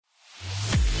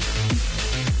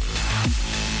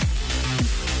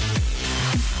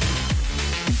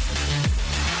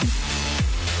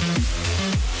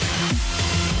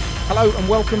Hello and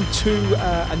welcome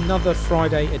to another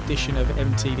Friday edition of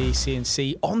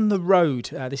MTDCNC on the road.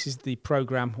 This is the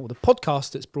programme or the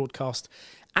podcast that's broadcast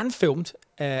and filmed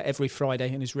every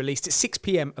Friday and is released at 6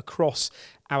 p.m. across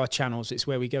our channels. It's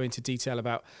where we go into detail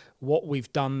about what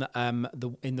we've done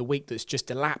in the week that's just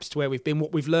elapsed, where we've been,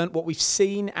 what we've learned, what we've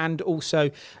seen, and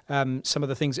also some of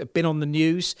the things that have been on the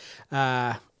news.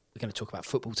 We're going to talk about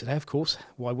football today, of course.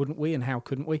 Why wouldn't we and how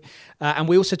couldn't we? And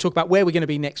we also talk about where we're going to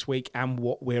be next week and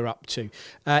what we're up to.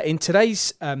 In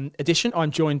today's edition,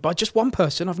 I'm joined by just one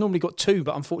person. I've normally got two,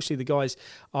 but unfortunately the guys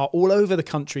are all over the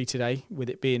country today, with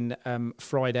it being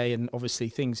Friday and obviously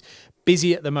things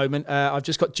busy at the moment. I've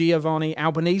just got Giovanni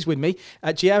Albanese with me.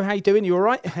 Gio, how you doing? You all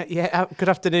right? Yeah, good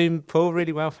afternoon, Paul.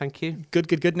 Really well, thank you.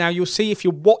 Good. Now, you'll see if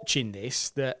you're watching this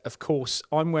that, of course,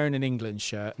 I'm wearing an England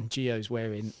shirt and Gio's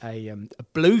wearing a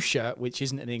blue shirt, which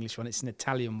isn't an English one, it's an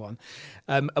Italian one.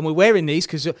 And we're wearing these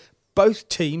because both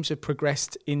teams have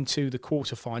progressed into the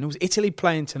quarterfinals. Italy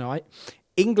playing tonight,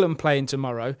 England playing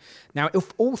tomorrow. Now,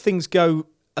 if all things go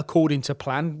according to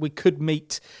plan, we could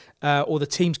meet... or the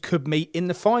teams could meet in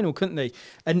the final, couldn't they?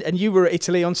 And you were at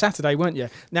Italy on Saturday, weren't you?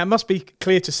 Now, it must be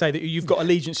clear to say that you've got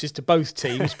allegiances to both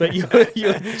teams, but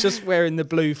you're just wearing the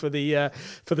blue for the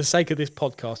sake of this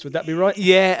podcast. Would that be right?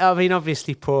 Yeah, I mean,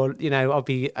 obviously, Paul, I'll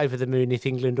be over the moon if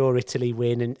England or Italy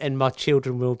win, and my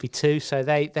children will be too. So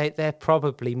they're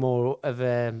probably more of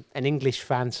an English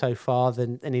fan so far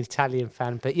than an Italian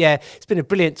fan. But yeah, it's been a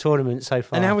brilliant tournament so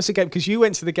far. And how was the game? Because you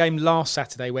went to the game last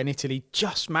Saturday when Italy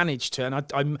just managed to,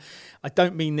 and I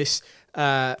don't mean this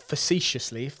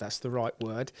facetiously, if that's the right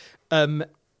word,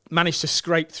 managed to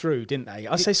scrape through, didn't they?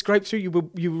 I say scrape through,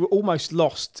 you were almost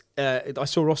lost. I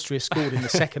saw Austria scored in the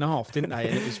second half, didn't they?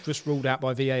 And it was just ruled out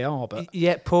by VAR. But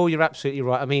yeah, Paul, you're absolutely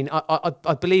right. I mean,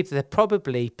 I believe they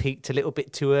probably peaked a little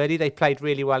bit too early. They played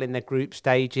really well in their group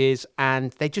stages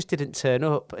and they just didn't turn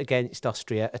up against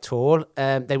Austria at all.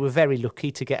 They were very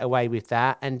lucky to get away with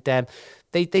that. And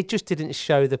they just didn't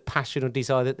show the passion or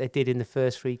desire that they did in the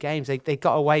first three games. They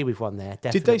got away with one there,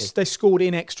 definitely. Did they scored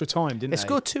in extra time, didn't they? They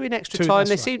scored two in extra time.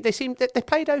 They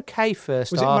played okay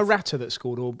first half. Was it Morata that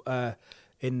scored or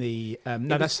in the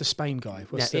that's the Spain guy.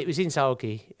 It was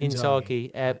Inzaghi.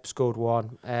 Inzaghi scored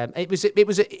one. It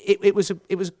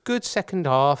was a good second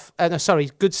half.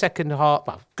 Good second half.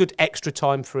 Well, good extra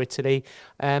time for Italy.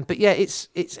 But yeah, it's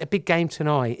a big game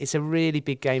tonight. It's a really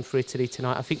big game for Italy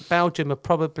tonight. I think Belgium are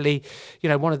probably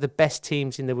one of the best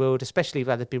teams in the world, especially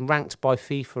where they've been ranked by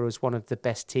FIFA as one of the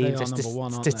best teams. They are number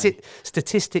one, aren't they?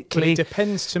 Statistically, well, it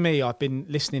depends to me. I've been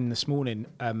listening this morning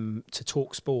to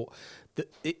Talk Sport.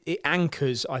 It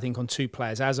anchors, I think, on two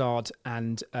players, Hazard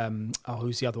and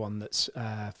who's the other one that's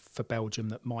for Belgium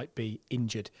that might be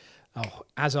injured?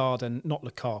 Hazard and not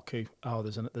Lukaku.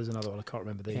 There's another one. I can't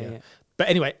remember the. Yeah. But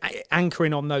anyway,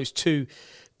 anchoring on those two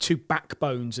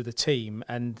backbones of the team,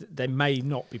 and they may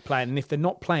not be playing. And if they're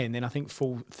not playing, then I think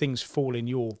things fall in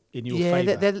your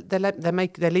favour.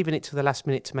 They're leaving it to the last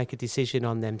minute to make a decision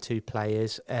on them two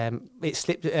players. It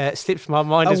slipped my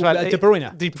mind as well. De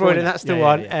Bruyne, that's the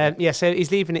one. So he's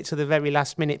leaving it to the very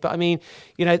last minute. But I mean,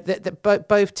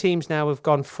 both teams now have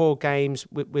gone 4 games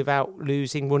without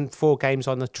losing, won 4 games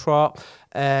on the trot.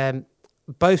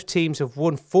 Both teams have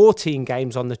won 14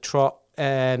 games on the trot.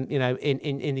 In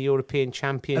the European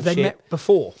Championship. Have they met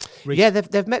before? Yeah,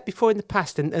 they've met before in the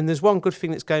past, and there's one good thing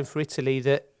that's going for Italy,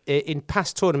 that in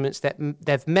past tournaments that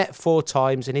they've met 4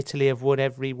 times and Italy have won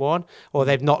every one, or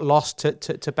they've not lost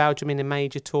to Belgium in a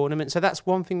major tournament. So that's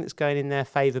one thing that's going in their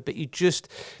favour. But you just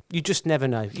never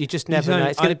know. You just never know.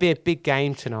 It's going to be a big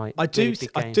game tonight. I do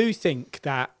think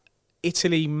that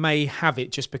Italy may have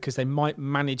it just because they might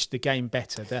manage the game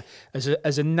better.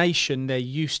 As a nation, they're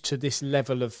used to this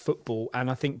level of football, and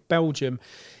I think Belgium,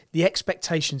 the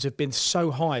expectations have been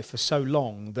so high for so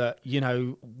long that,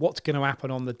 what's going to happen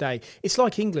on the day. It's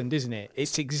like England, isn't it?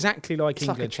 It's exactly like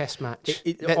England. It's like a chess match.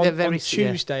 On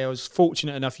Tuesday, I was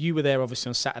fortunate enough. You were there,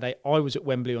 obviously, on Saturday. I was at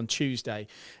Wembley on Tuesday.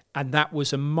 And that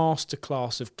was a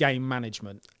masterclass of game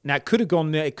management. Now, it could have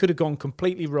gone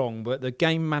completely wrong, but the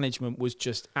game management was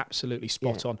just absolutely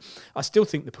spot on. I still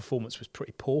think the performance was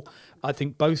pretty poor. I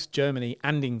think both Germany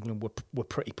and England were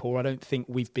pretty poor. I don't think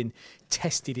we've been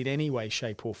tested in any way,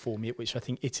 shape or form yet, which I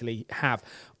think Italy have.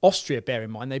 Austria, bear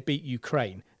in mind, they beat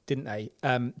Ukraine, didn't they?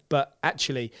 But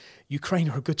actually, Ukraine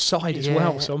are a good side as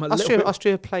well. So I'm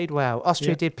Austria played well.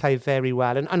 Austria did play very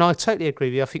well. And I totally agree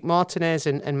with you. I think Martinez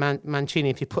and Mancini,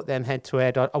 if you put them head to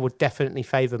head, I would definitely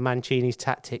favour Mancini's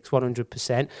tactics 100%.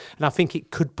 And I think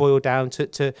it could boil down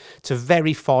to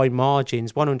very fine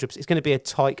margins, 100%. It's going to be a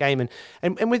tight game.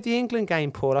 And with the England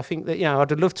game, Paul, I think that,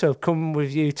 I'd love to have come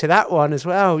with you to that one as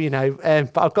well,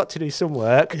 but I've got to do some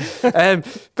work.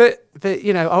 But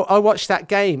I watched that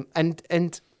game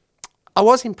and I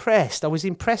was impressed. I was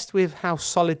impressed with how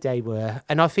solid they were.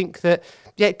 And I think that,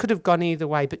 it could have gone either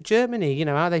way. But Germany,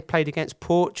 how they played against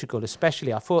Portugal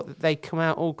especially, I thought that they come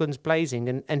out all guns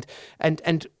blazing.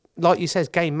 And like you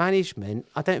said, game management,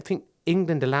 I don't think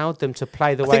England allowed them to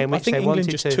play the way in which they wanted to. I think England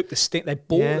just took the stick. They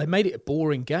made it a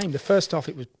boring game. The first half,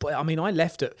 I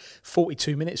left at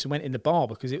 42 minutes and went in the bar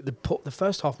because the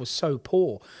first half was so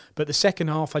poor. But the second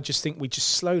half, I just think we just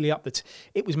slowly upped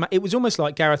it was almost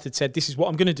like Gareth had said, this is what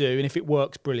I'm going to do, and if it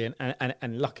works, brilliant.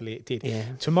 And luckily it did. Yeah.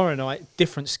 Tomorrow night,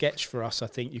 different sketch for us, I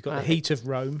think. You've got the heat of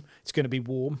Rome. It's going to be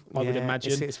warm, I would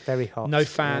imagine. It's very hot. No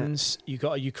fans. Yeah. You've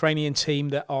got a Ukrainian team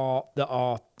that are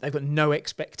they've got no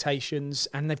expectations,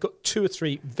 and they've got 2 or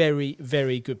 3 very,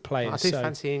 very good players. I do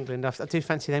fancy England. I do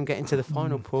fancy them getting to the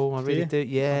final, Paul. I really do.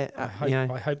 Yeah.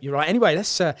 I hope you're right. Anyway,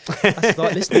 that's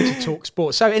like listening to Talk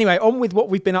Sport. So anyway, on with what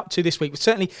we've been up to this week.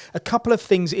 Certainly a couple of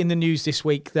things in the news this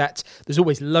week that there's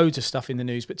always loads of stuff in the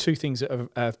news, but 2 things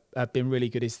that have been really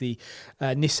good is the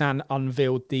Nissan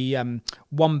unveiled the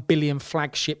 1 billion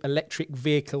flagship electric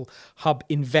vehicle hub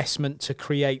investment to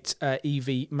create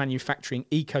EV manufacturing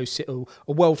ecosystem,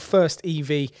 a world first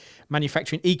EV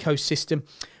manufacturing ecosystem,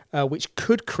 which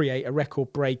could create a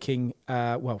record-breaking,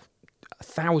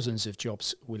 thousands of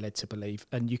jobs, we're led to believe.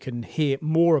 And you can hear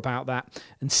more about that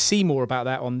and see more about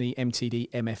that on the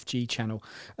MTD MFG channel.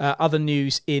 Other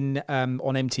news on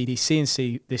MTD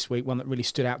CNC this week, one that really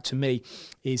stood out to me,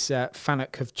 is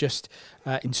Fanuc have just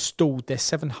installed their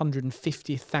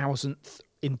 750,000th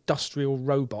industrial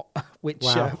robot, which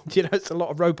it's a lot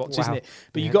of robots, isn't it?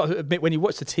 But you've got to admit, when you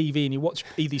watch the TV and you watch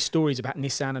these stories about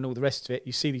Nissan and all the rest of it,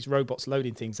 you see these robots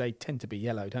loading things, they tend to be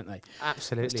yellow, don't they?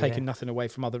 Absolutely. It's taking nothing away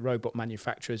from other robot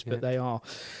manufacturers, but they are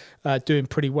doing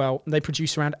pretty well. They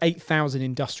produce around 8,000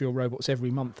 industrial robots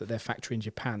every month at their factory in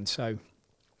Japan. So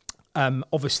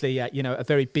obviously, a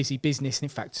very busy business. And in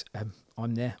fact,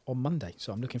 I'm there on Monday,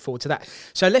 so I'm looking forward to that.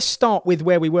 So let's start with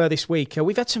where we were this week.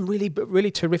 We've had some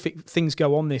really terrific things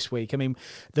go on this week. I mean,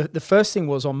 the first thing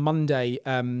was on Monday,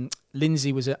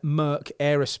 Lindsay was at Merc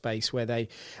Aerospace, where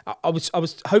I was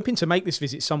hoping to make this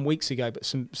visit some weeks ago, but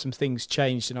some things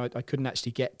changed, and I couldn't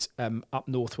actually get up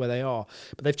north where they are.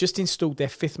 But they've just installed their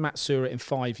 5th Matsuura in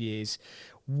 5 years.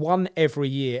 One every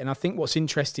year. And I think what's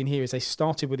interesting here is they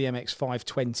started with the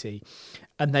MX520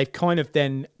 and they've kind of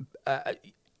then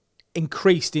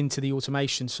increased into the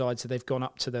automation side. So they've gone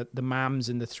up to the MAMs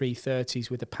and the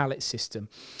 330s with the pallet system.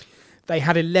 They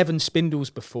had 11 spindles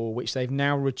before, which they've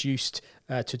now reduced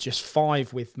to just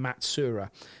 5 with Matsuura,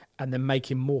 and they're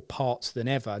making more parts than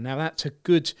ever. Now that's a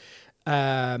good...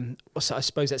 I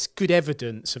suppose that's good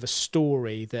evidence of a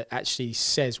story that actually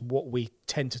says what we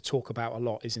tend to talk about a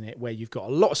lot, isn't it? Where you've got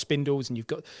a lot of spindles and you've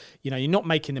got, you're not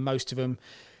making the most of them.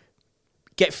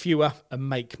 Get fewer and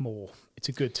make more. It's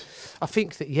a good... I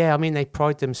think that, they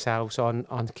pride themselves on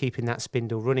keeping that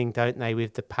spindle running, don't they,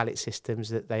 with the pallet systems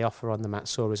that they offer on the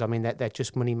Matsuuras. I mean, they're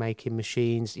just money-making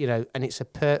machines, and it's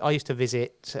I used to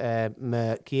visit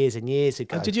Merc years and years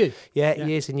ago. Oh, did you? Yeah,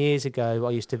 years and years ago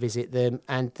I used to visit them,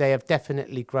 and they have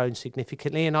definitely grown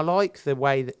significantly, and I like the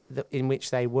way that in which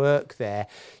they work there.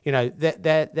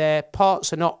 Their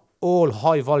parts are not all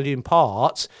high volume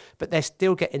parts, but they're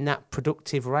still getting that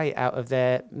productive rate out of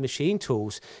their machine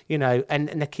tools, and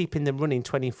they're keeping them running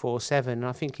 24/7.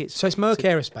 I think it's... So it's Merc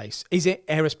Aerospace. Is it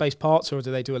aerospace parts, or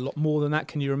do they do a lot more than that?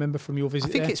 Can you remember from your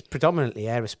visit? I think it's predominantly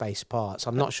aerospace parts.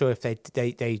 I'm not sure if they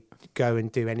go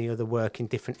and do any other work in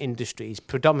different industries.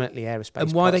 Predominantly aerospace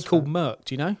parts. And why are they called Merc,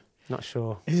 do you know? Not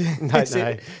sure. Is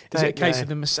it a case of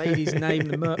the Mercedes name,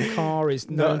 the Merc car is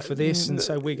known for this, and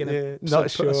so we're going to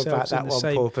not sure about that one,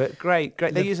 Paul, but great.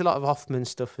 They use a lot of Hoffman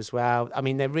stuff as well. I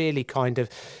mean, they're really kind of,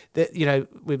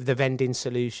 with the vending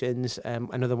solutions,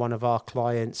 another one of our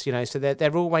clients, so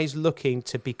they're always looking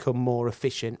to become more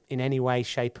efficient in any way,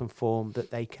 shape and form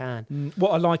that they can.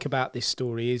 What I like about this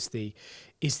story is the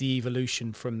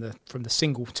evolution from the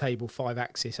single table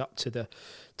 5-axis up to the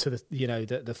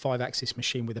 5-axis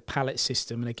machine with a pallet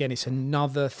system. And again, it's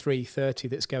another 330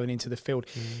 that's going into the field.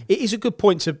 It is a good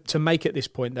point to make at this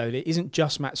point, though. It isn't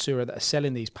just Matsuura that are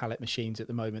selling these pallet machines at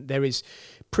the moment. There is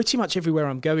pretty much everywhere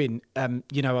I'm going. I've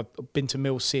been to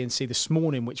Mills CNC this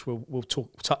morning, which we'll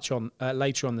touch on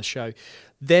later on the show.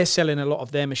 They're selling a lot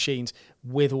of their machines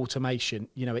with automation.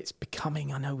 It's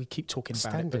becoming, I know we keep talking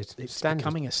about it, but it's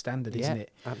becoming a standard, isn't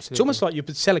it? Absolutely. It's almost like you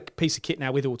could sell a piece of kit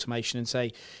now with automation and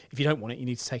say, if you don't want it, you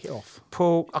need to take it off.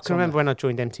 Paul, I can remember when I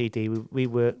joined MTD, we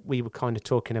were kind of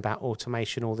talking about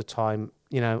automation all the time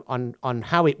on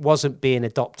how it wasn't being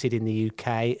adopted in the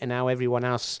UK and how everyone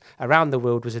else around the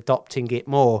world was adopting it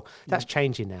more. That's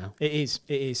changing now. It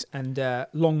is. And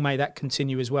long may that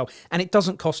continue as well. And it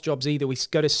doesn't cost jobs either. We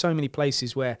go to so many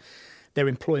places where they're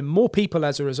employing more people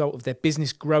as a result of their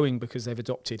business growing because they've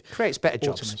adopted. Creates better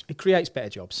jobs. Automation. It creates better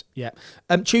jobs, yeah.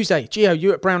 Tuesday, Gio,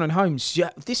 you at Brown & Holmes.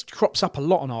 Yeah, this crops up a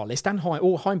lot on our list. And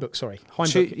Heimbrook, sorry.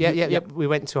 Heimbrook. Yeah. We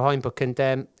went to Heimbrook,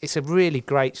 and it's a really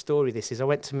great story, this is. I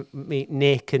went to meet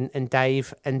Nick and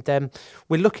Dave, and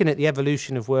we're looking at the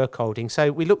evolution of work holding. So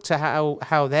we looked at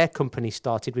how their company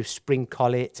started with spring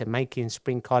collets and making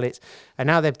spring collets, and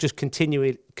now they've just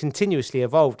continuously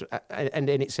evolved, and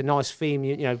it's a nice theme,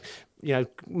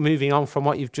 moving on from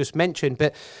what you've just mentioned,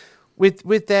 but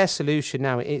with their solution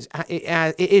now, it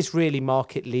is really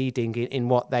market leading in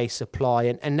what they supply,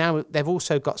 and now they've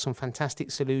also got some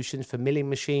fantastic solutions for milling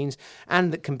machines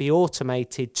and that can be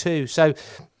automated too. So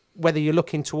whether you're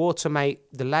looking to automate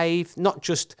the lathe, not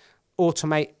just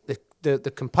automate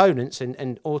the components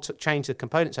and change the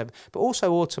components over, but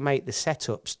also automate the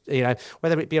setups,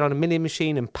 whether it be on a milling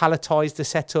machine and palletize the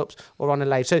setups or on a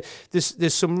lathe. So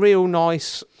there's some real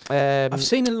nice... I've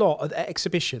seen a lot of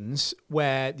exhibitions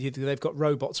where they've got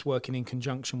robots working in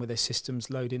conjunction with their systems,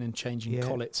 loading and changing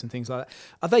collets and things like that.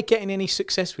 Are they getting any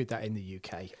success with that in the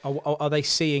UK?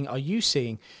 Are you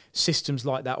seeing systems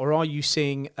like that, or are you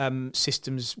seeing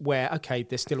systems where, okay,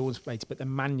 they're still automated, but they're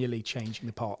manually changing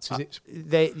the parts?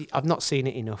 I've not seen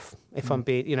it enough. If I'm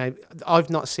being, I've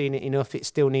not seen it enough. It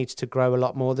still needs to grow a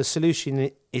lot more. The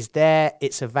solution is there.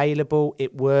 It's available.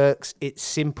 It works. It's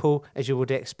simple, as you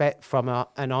would expect from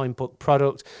an Heimbrook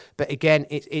product. But again,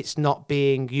 it's not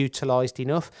being utilised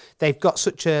enough. They've got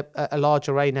such a large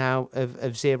array now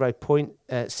of 0 point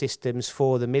systems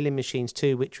for the milling machines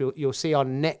too, which you'll see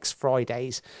on next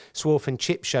Friday's Swarf and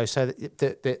Chip show, so that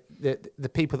the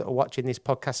people that are watching this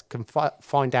podcast can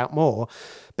find out more.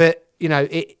 But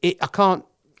I can't.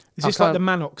 Is this like the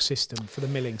Manox system for the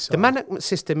milling side? The Manox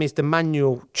system is the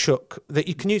manual chuck that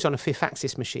you can use on a fifth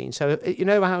axis machine. So you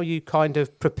know how you kind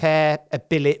of prepare a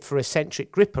billet for a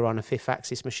centric gripper on a fifth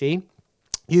axis machine?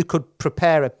 You could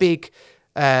prepare a big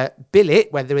billet,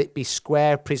 whether it be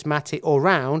square, prismatic or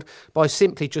round, by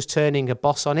simply just turning a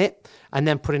boss on it and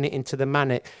then putting it into the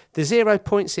Manox. The 0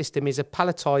 point system is a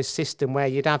palletized system where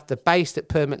you'd have the base that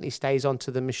permanently stays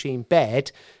onto the machine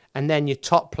bed, and then your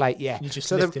top plate,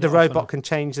 so the robot can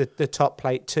change the top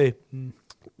plate too.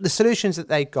 The solutions that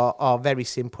they got are very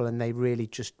simple and they really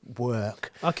just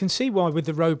work. I can see why with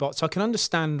the robots. I can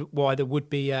understand why there would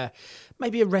be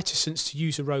maybe a reticence to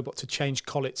use a robot to change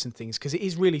collets and things, because it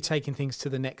is really taking things to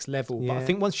the next level. Yeah. But I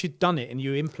think once you've done it and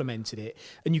you implemented it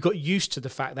and you got used to the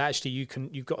fact that actually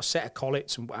you've got a set of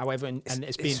collets and however and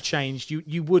it's being changed,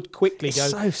 you would quickly go.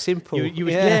 It's so simple. You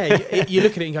look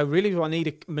at it and go, really, do I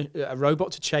need a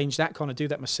robot to change that? Can't I do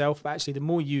that myself? But actually, the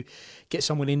more you get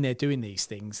someone in there doing these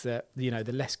things, the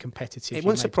less competitive. It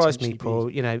wouldn't surprise me, Paul.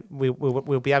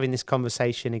 We'll be having this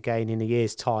conversation again in a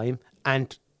year's time,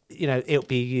 and it'll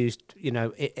be used, in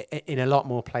a lot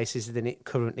more places than it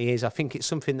currently is. I think it's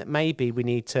something that maybe we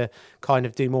need to kind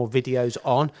of do more videos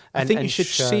on. I think you should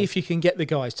see if you can get the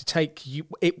guys to take you.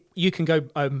 You can go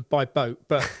by boat,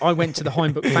 but I went to the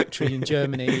Heimbrook factory in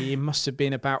Germany. It must have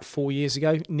been about 4 years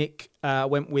ago. Nick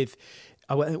went with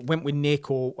Nick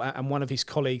and one of his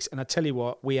colleagues, and I tell you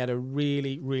what, we had a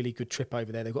really, really good trip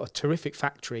over there. They've got a terrific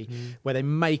factory where they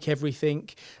make everything.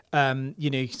 You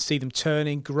can see them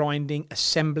turning, grinding,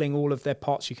 assembling all of their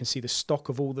parts. You can see the stock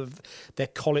of all of their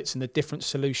collets and the different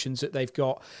solutions that they've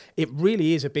got. It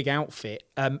really is a big outfit,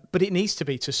 but it needs to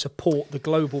be to support the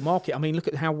global market. I mean, look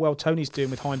at how well Tony's doing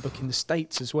with Heimbrook in the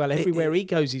States as well. Everywhere he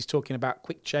goes, he's talking about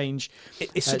quick change.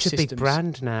 It's such a big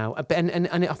brand now, and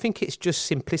I think it's just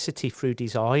simplicity through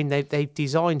design. They've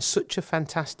designed such a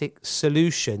fantastic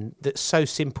solution that's so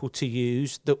simple to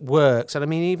use, that works. And I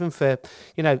mean, even for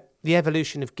the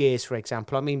evolution of gears, for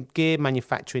example. I mean, gear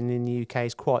manufacturing in the UK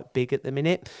is quite big at the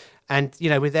minute. And,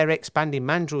 with their expanding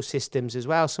mandrel systems as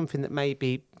well, something that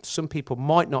maybe some people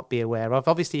might not be aware of.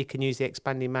 Obviously, you can use the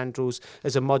expanding mandrels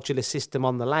as a modular system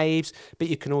on the lathes, but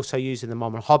you can also use them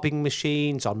on hobbing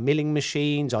machines, on milling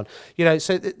machines,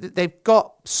 so they've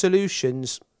got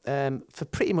solutions for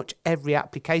pretty much every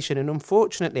application. And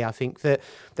unfortunately, I think that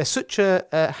they're such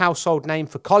a household name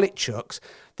for collet chucks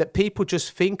that people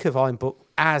just think of Heimbrook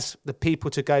as the people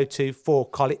to go to for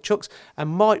collet chucks and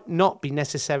might not be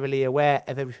necessarily aware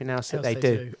of everything else that they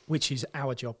do. Which is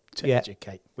our job to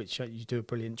educate, which you do a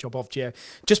brilliant job of, Gio.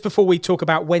 Just before we talk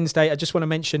about Wednesday, I just want to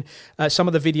mention some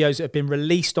of the videos that have been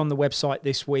released on the website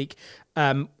this week.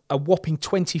 A whopping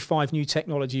 25 new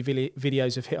technology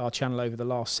videos have hit our channel over the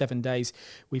last 7 days.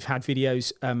 We've had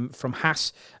videos from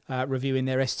Haas reviewing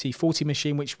their ST40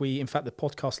 machine, which in fact, the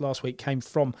podcast last week came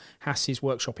from Haas's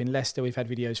workshop in Leicester. We've had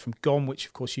videos from GOM, which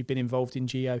of course you've been involved in,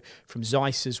 Gio, from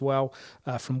Zeiss as well,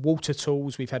 from Walter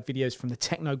Tools. We've had videos from the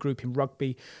Techno Group in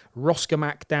Rugby,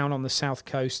 Roscomac down on the south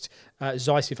coast,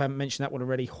 Zeiss, if I haven't mentioned that one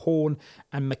already, Horn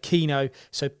and Makino.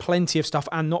 So plenty of stuff,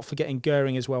 and not forgetting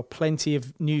Goering as well. Plenty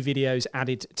of new videos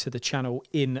added to the channel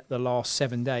in the last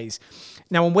 7 days.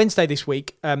 Now on Wednesday this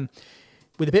week,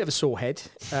 with a bit of a sore head,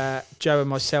 Joe and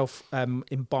myself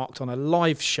embarked on a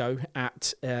live show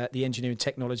at the Engineering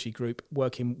Technology Group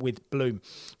working with Bloom.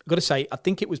 I've got to say, I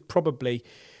think it was probably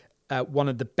one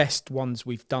of the best ones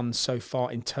we've done so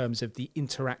far in terms of the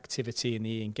interactivity and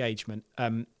the engagement.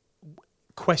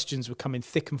 Questions were coming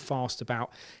thick and fast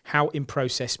about how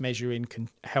in-process measuring can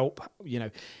help,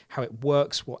 how it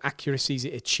works, what accuracies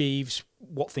it achieves,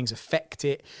 what things affect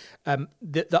it.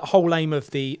 The whole aim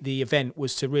of the event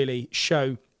was to really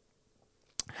show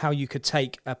how you could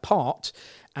take a part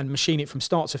and machine it from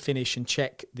start to finish and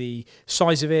check the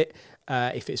size of it.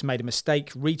 If it's made a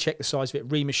mistake, recheck the size of it,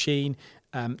 remachine,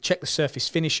 check the surface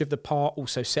finish of the part,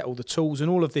 also set all the tools, and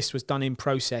all of this was done in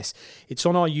process. It's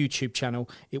on our YouTube channel.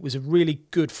 It was a really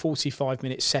good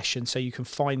 45-minute session, so you can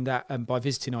find that by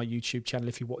visiting our YouTube channel.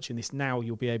 If you're watching this now,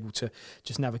 you'll be able to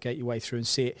just navigate your way through and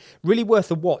see it. Really worth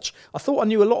a watch. I thought I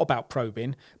knew a lot about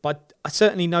probing, but I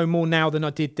certainly know more now than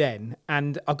I did then,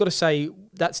 and I've got to say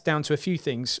that's down to a few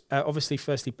things. Obviously,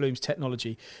 firstly, Bloom's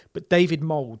technology, but David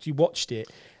Mould, you watched it.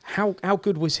 How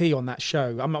good was he on that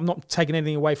show? I'm not taking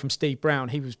anything away from Steve Brown.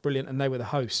 He was brilliant and they were the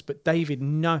hosts. But David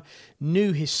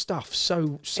knew his stuff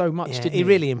so much, didn't he? He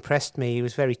really impressed me. He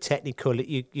was very technical.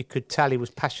 You could tell he was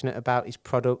passionate about his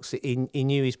products. He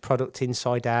knew his product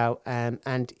inside out.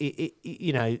 And if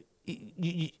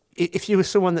you were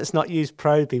someone that's not used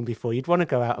probing before, you'd want to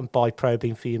go out and buy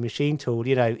probing for your machine tool.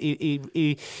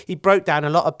 He broke down a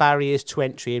lot of barriers to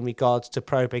entry in regards to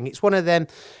probing. It's one of them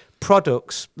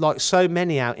products, like so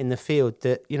many out in the field,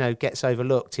 that gets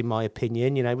overlooked, in my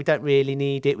opinion. We don't really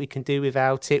need it, we can do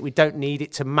without it, we don't need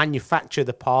it to manufacture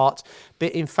the part,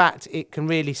 but in fact it can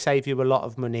really save you a lot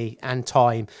of money and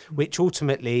time, which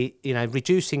ultimately,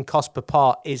 reducing cost per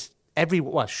part is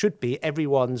should be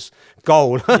everyone's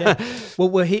goal. Yeah. Well,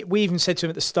 we even said to him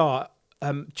at the start,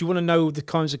 do you want to know the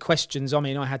kinds of questions? I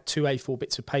mean, I had 2 A4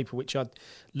 bits of paper which I'd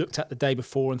looked at the day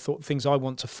before and thought things I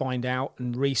want to find out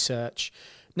and research.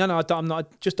 No, I'm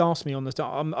not. Just ask me on the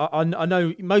start. I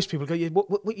know most people go, yeah, what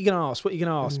are you going to ask? What are you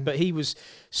going to ask? But he was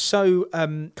so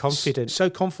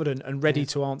confident and ready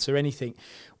to answer anything.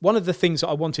 One of the things that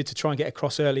I wanted to try and get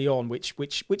across early on, which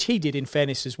he did in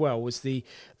fairness as well, was the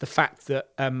fact that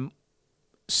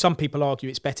some people argue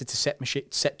it's better to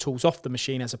set tools off the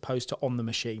machine as opposed to on the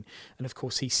machine. And of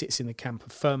course, he sits in the camp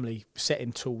of firmly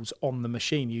setting tools on the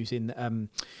machine using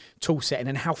tool setting,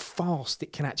 and how fast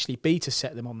it can actually be to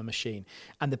set them on the machine,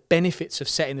 and the benefits of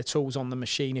setting the tools on the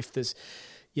machine if there's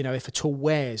if a tool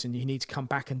wears and you need to come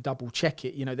back and double check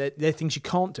it, they're things you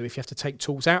can't do if you have to take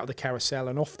tools out of the carousel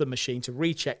and off the machine to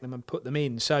recheck them and put them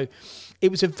in. So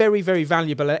it was a very, very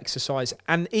valuable exercise.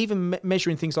 And even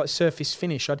measuring things like surface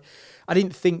finish, I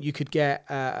didn't think you could get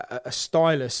a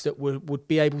stylus that would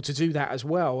be able to do that as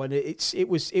well. And it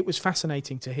was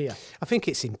fascinating to hear. I think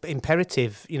it's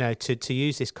imperative, to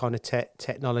use this kind of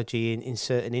technology in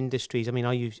certain industries. I mean,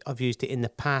 I've used it in the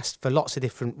past for lots of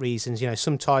different reasons.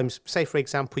 Sometimes, say for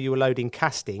example, you were loading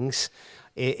castings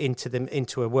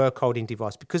into a work holding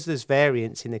device, because there's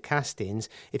variance in the castings.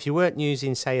 If you weren't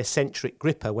using, say, a centric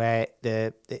gripper where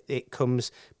it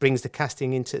brings the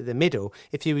casting into the middle,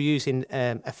 if you were using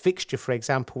a fixture, for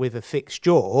example, with a fixed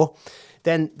jaw,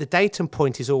 then the datum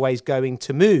point is always going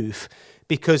to move,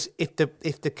 because if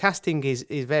the casting is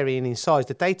varying in size,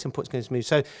 the datum point is going to move.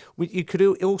 So you could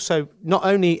also not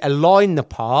only align the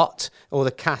part or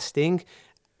the casting,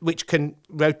 which can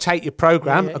rotate your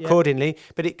program accordingly,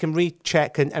 but it can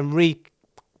recheck and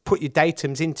put your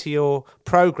datums into your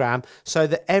program so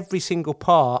that every single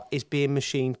part is being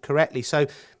machined correctly. So,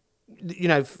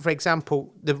 for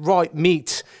example, the right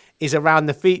meat is around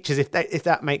the features, if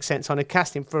that makes sense, on a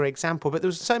casting, for example. But there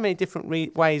was so many different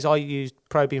ways I used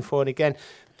probing for, and again,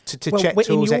 to check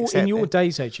tools, etc. In your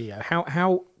days, Gio,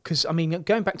 how? Because I mean,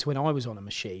 going back to when I was on a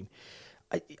machine,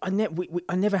 I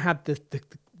never had the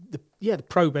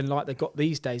probing like they've got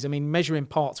these days. I mean, measuring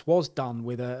parts was done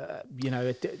with a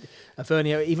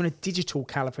vernier, even a digital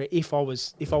caliper, if I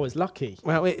was lucky.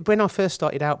 Well, when I first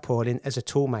started out, Paul, as a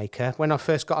tool maker, when I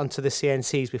first got onto the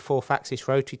CNCs with 4-axis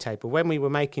rotary taper, when we were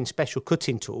making special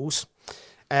cutting tools,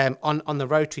 on the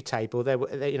rotary table,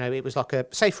 it was like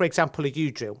say for example a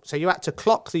U drill. So you had to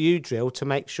clock the U drill to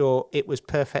make sure it was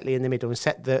perfectly in the middle and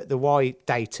set the Y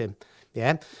datum.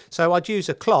 Yeah. So I'd use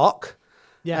a clock.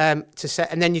 Yeah. To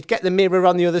set, and then you'd get the mirror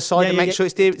on the other side and make sure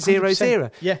it's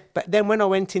 0-0. Yeah. But then when I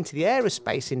went into the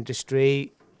aerospace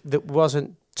industry, that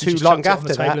wasn't too long after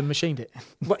that. Table and machined it.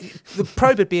 Well, the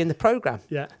probe would be in the program.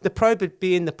 Yeah. The probe would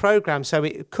be in the program, so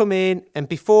it would come in, and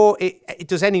before it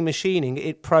does any machining,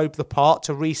 it probe the part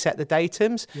to reset the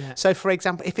datums. Yeah. So, for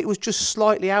example, if it was just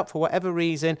slightly out for whatever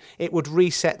reason, it would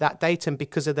reset that datum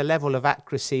because of the level of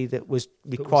accuracy that was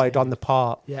required on the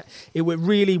part. Yeah, it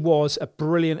really was a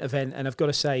brilliant event, and I've got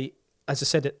to say, as I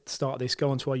said at the start of this, go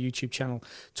onto our YouTube channel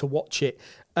to watch it.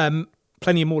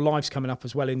 Plenty of more lives coming up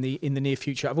as well in the near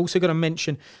future. I've also got to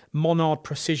mention Monard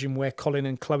Precision, where Colin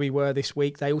and Chloe were this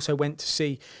week. They also went to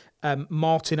see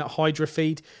Martin at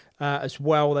Hydrofeed as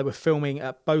well. They were filming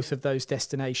at both of those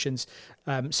destinations.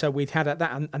 So we'd had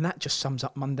that, and that just sums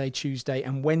up Monday, Tuesday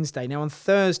and Wednesday. Now on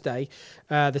Thursday,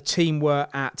 the team were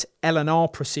at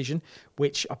Monard Precision,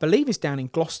 which I believe is down in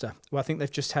Gloucester. Well, I think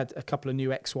they've just had a couple of new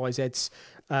XYZs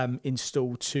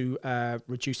installed to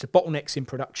reduce the bottlenecks in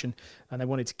production, and they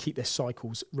wanted to keep their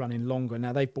cycles running longer.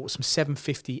 Now they've bought some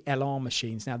 750 LR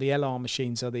machines. Now the LR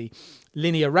machines are the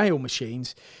linear rail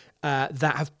machines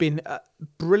that have been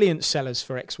brilliant sellers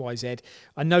for XYZ.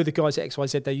 I know the guys at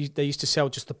XYZ, they used to sell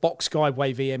just the box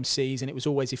guideway VMCs, and it was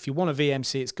always, if you want a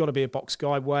VMC, it's got to be a box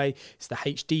guideway. It's the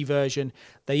HD version.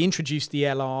 They introduced the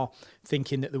LR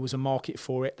thinking that there was a market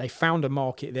for it. They found a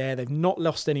market there. They've not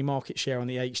lost any market share on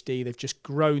the HD. They've just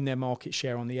grown their market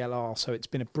share on the LR. So it's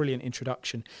been a brilliant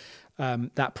introduction.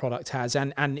 That product has,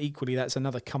 and equally that's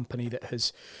another company that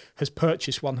has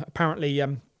purchased one. Apparently,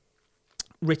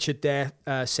 Richard there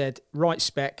said, right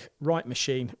spec, right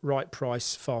machine, right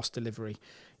price, fast delivery.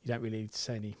 You don't really need to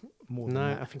say any more than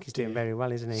that. No, I think he's doing very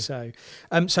well, isn't he? So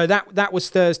that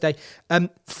was Thursday.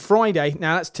 Friday,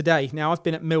 now that's today. Now I've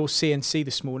been at Mills CNC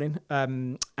this morning,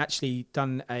 actually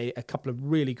done a couple of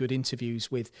really good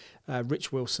interviews with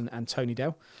Rich Wilson and Tony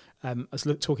Dell. I was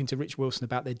talking to Rich Wilson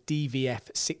about their DVF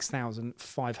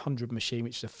 6500 machine,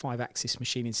 which is a 5-axis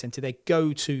machining centre. Their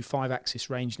go-to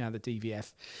 5-axis range now, the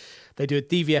DVF. They do a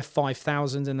DVF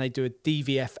 5000 and they do a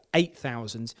DVF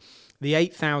 8000. The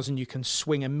 8000 you can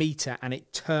swing a metre and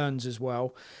it turns as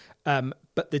well.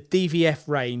 But the DVF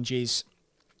range is...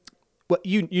 Well,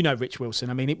 you know Rich Wilson.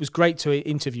 I mean, it was great to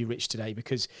interview Rich today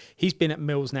because he's been at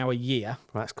Mills now a year.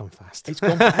 Well, that's gone fast. It's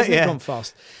gone, hasn't it gone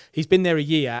fast? He's been there a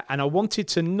year, and I wanted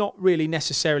to not really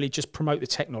necessarily just promote the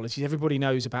technology. Everybody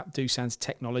knows about Doosan's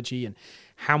technology and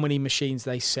how many machines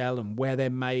they sell and where they're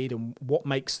made and what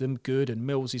makes them good and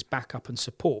Mills' backup and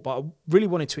support. But I really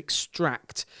wanted to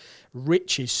extract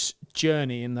Rich's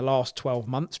journey in the last 12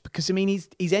 months because, I mean,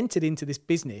 he's entered into this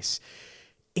business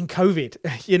in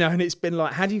COVID, you know, and it's been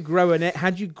like, how do you grow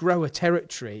a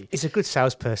territory? He's a good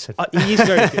salesperson. He is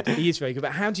very good. He is very good.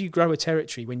 But how do you grow a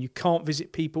territory when you can't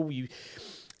visit people?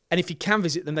 And if you can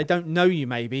visit them, they don't know you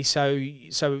maybe, so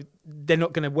they're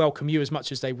not going to welcome you as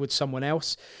much as they would someone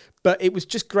else. But it was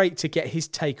just great to get his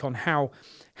take on how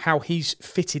he's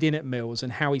fitted in at Mills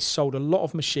and how he's sold a lot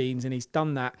of machines, and he's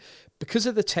done that because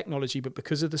of the technology, but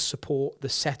because of the support, the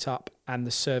setup, and the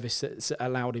service that's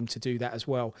allowed him to do that as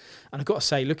well. And I've got to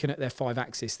say, looking at their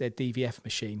 5-axis, their DVF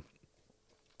machine,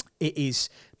 it is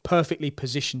perfectly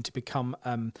positioned to become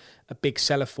a big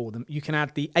seller for them. You can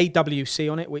add the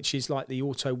AWC on it, which is like the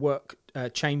auto work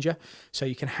changer. So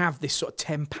you can have this sort of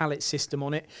 10 pallet system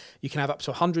on it. You can have up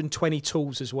to 120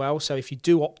 tools as well. So if you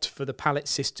do opt for the pallet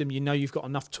system, you know you've got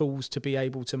enough tools to be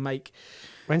able to make...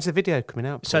 When's the video coming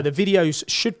out? So the videos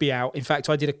should be out. In fact,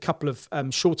 I did a couple of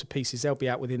shorter pieces. They'll be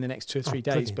out within the next 2 or 3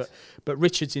 days. Brilliant. But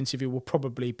Richard's interview will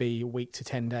probably be a week to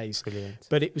 10 days. Brilliant.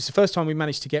 But it was the first time we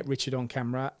managed to get Richard on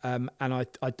camera, and I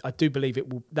do believe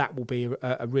that will be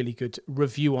a really good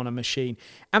review on a machine,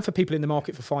 and for people in the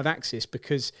market for 5-axis,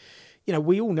 because you know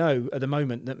we all know at the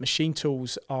moment that machine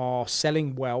tools are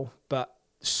selling well, but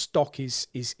stock is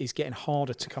getting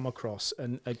harder to come across,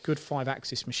 and a good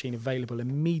 5-axis machine available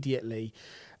immediately.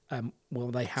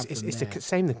 Well, they have. It's the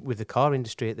same with the car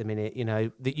industry at the minute. You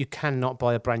know that you cannot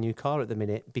buy a brand new car at the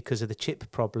minute because of the chip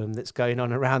problem that's going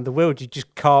on around the world. You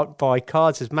just can't buy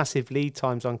cars. There's massive lead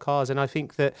times on cars, and I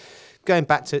think that going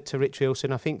back to Rich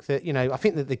Wilson, I think that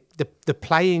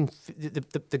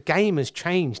the game has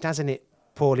changed, hasn't it?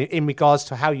 Paul, in regards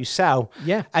to how you sell.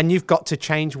 Yeah. And you've got to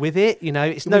change with it. You know,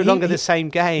 it's no longer the same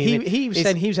game. He was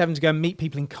saying he was having to go and meet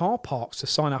people in car parks to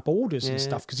sign up orders and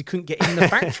stuff because he couldn't get in the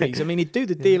factories. I mean, he'd do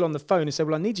the deal on the phone and say,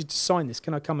 well, I need you to sign this.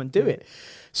 Can I come and do it?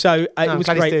 So it was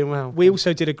great. Doing well. We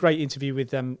also did a great interview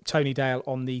with Tony Dale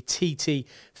on the TT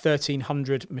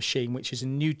 1300 machine, which is a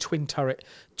new twin turret,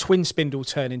 twin spindle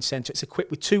turning centre. It's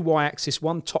equipped with 2 Y-axis,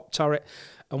 1 top turret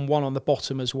and 1 on the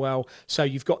bottom as well. So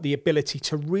you've got the ability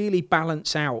to really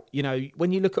balance out. You know,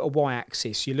 when you look at a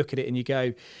Y-axis, you look at it and you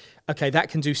go, okay, that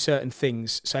can do certain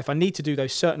things. So if I need to do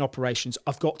those certain operations,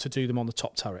 I've got to do them on the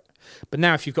top turret. But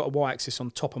now if you've got a Y-axis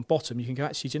on top and bottom, you can go,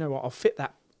 actually, do you know what? I'll fit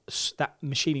that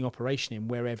machining operation in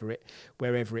wherever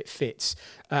it fits.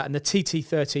 And the TT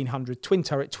 1300 twin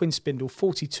turret, twin spindle,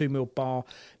 42mm bar.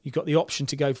 You've got the option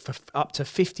to go for up to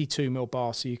 52mm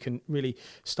bar, so you can really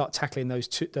start tackling those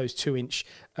 2-inch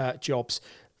jobs.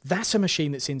 That's a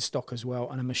machine that's in stock as well,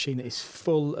 and a machine that is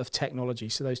full of technology.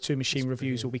 So those 2 machine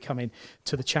reviews will be coming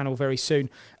to the channel very soon.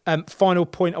 Final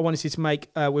point I wanted to make,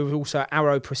 we were also at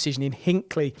Monard Precision in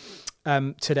Hinckley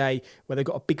today, where they've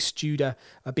got a big Studer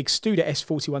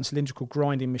S41 cylindrical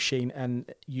grinding machine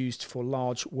and used for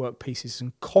large workpieces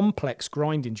and complex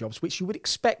grinding jobs, which you would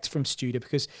expect from Studer,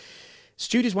 because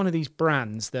Studer is one of these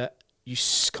brands that you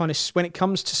kind of, when it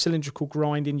comes to cylindrical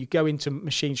grinding, you go into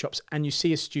machine shops and you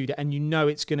see a Studer and you know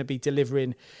it's going to be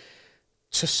delivering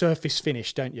to surface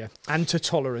finish, don't you? And to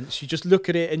tolerance. You just look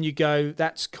at it and you go,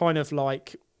 that's kind of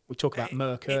like, we talked about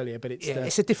Merc earlier, but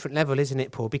it's a different level, isn't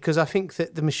it, Paul? Because I think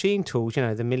that the machine tools, you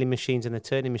know, the milling machines and the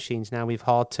turning machines now with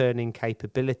hard turning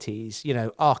capabilities, you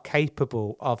know, are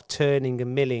capable of turning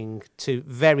and milling to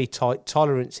very tight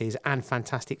tolerances and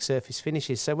fantastic surface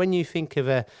finishes. So when you think of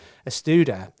a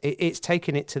Studer, it's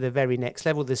taking it to the very next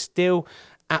level. There's still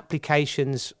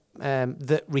applications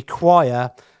that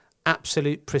require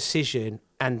absolute precision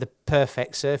and the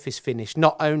perfect surface finish,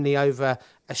 not only over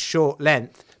a short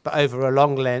length, but over a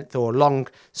long length or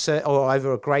or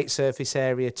over a great surface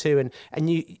area too. And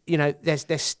you know,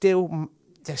 they're still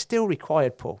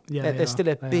required, Paul. Yeah, there's still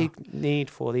a big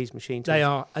need for these machines. They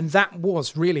are, and that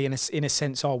was really in a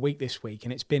sense our week this week,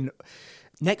 and it's been.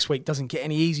 Next week doesn't get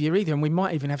any easier either, and we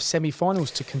might even have semi-finals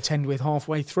to contend with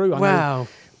halfway through. Wow.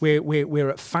 We're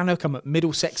at Fanuc, I'm at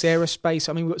Middlesex Aerospace.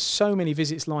 I mean, we've got so many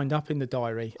visits lined up in the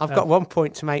diary. I've got one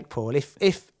point to make, Paul.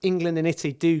 If England and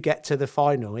Italy do get to the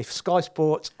final, if Sky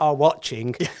Sports are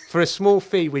watching, for a small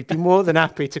fee, we'd be more than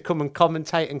happy to come and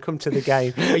commentate and come to the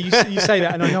game. You say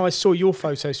that, and I know I saw your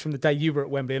photos from the day you were at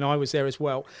Wembley, and I was there as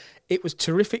well. It was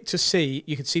terrific to see.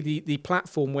 You could see the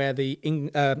platform where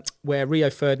where Rio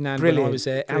Ferdinand, when I was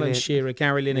there, Alan Shearer,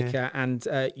 Gary Lineker, and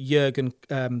Jürgen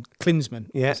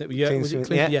Klinsmann. Yeah, was it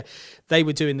Klinsmann? Yeah. They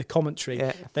were doing the commentary.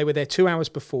 Yeah. They were there 2 hours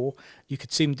before. You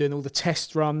could see them doing all the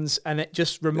test runs, and it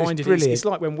just reminded it's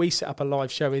like when we set up a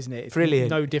live show, isn't it? It's brilliant.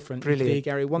 No different. Brilliant.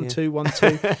 Gary, 1 2 1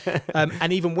 2,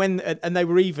 and even when they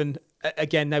were even.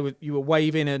 Again, you were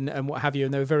waving and what have you,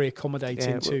 and they were very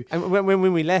accommodating too. And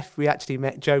when we left, we actually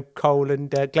met Joe Cole and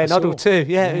Glenn Hoddle too.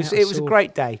 It was a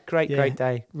great day, great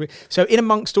day. So in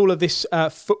amongst all of this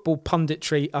football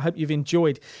punditry, I hope you've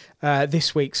enjoyed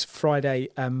this week's Friday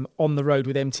on the road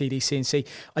with MTDCNC.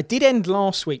 I did end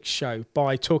last week's show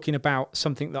by talking about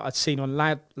something that I'd seen on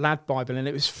Lad Bible, and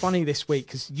it was funny this week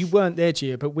because you weren't there,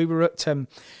 Gia, but we were at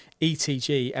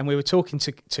ETG and we were talking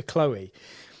to Chloe.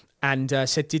 And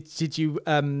said, did you?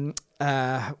 What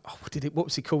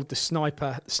was it called? The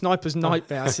sniper's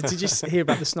nightmare. I said, did you hear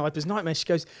about the sniper's nightmare? She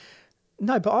goes,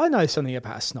 no, but I know something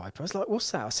about a sniper. I was like, what's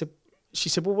that? I said, she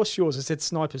said, well, what's yours? I said,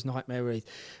 sniper's nightmare. Where he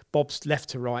bobs left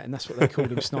to right, and that's what they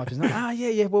called him, sniper's nightmare.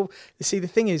 Yeah. Well, you see, the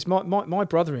thing is, my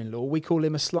brother-in-law, we call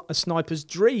him a sniper's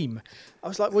dream. I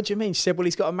was like, what do you mean? She said, well,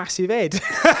 he's got a massive head.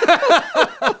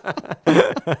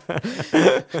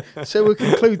 So we'll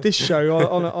conclude this show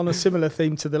on a similar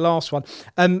theme to the last one.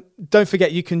 Don't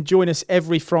forget, you can join us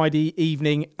every Friday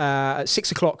evening at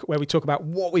 6 o'clock, where we talk about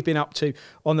what we've been up to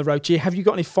on the road. Gia, have you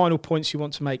got any final points you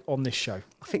want to make on this show?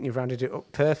 I think you've rounded it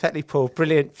up perfectly, Paul.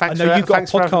 Brilliant. I know you've got a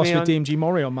podcast with DMG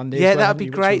Maury on Monday. Yeah, that'd be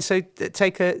great. So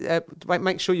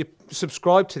make sure you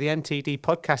subscribe to the MTD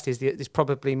podcast. Is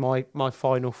probably my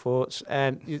final thoughts.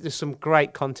 There's some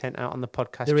great content out on the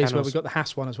podcast. There channels. is. Well, we've got the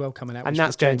Haas one as well coming out, and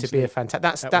that's going to be a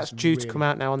fantastic. That's due to come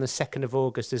out now on the 2nd of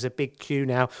August. There's a big queue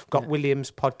now. We've got Williams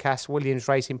podcast, Williams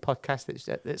Racing podcast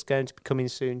that's going to be coming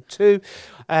soon too.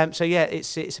 So yeah,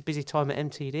 it's a busy time at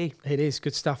MTD. It is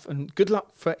good stuff, and good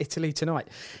luck for Italy tonight.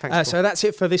 Thanks, so that's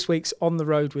it for this week's On the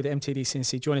Road with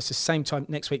MTDCNC. Join us the same time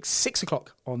next week, 6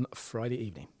 o'clock on Friday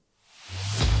evening.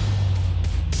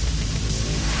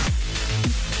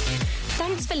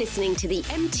 Thanks for listening to the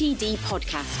MTD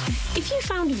Podcast. If you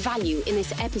found value in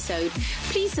this episode,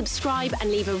 please subscribe and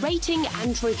leave a rating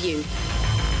and review.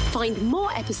 Find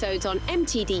more episodes on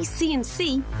mtdcnc.com.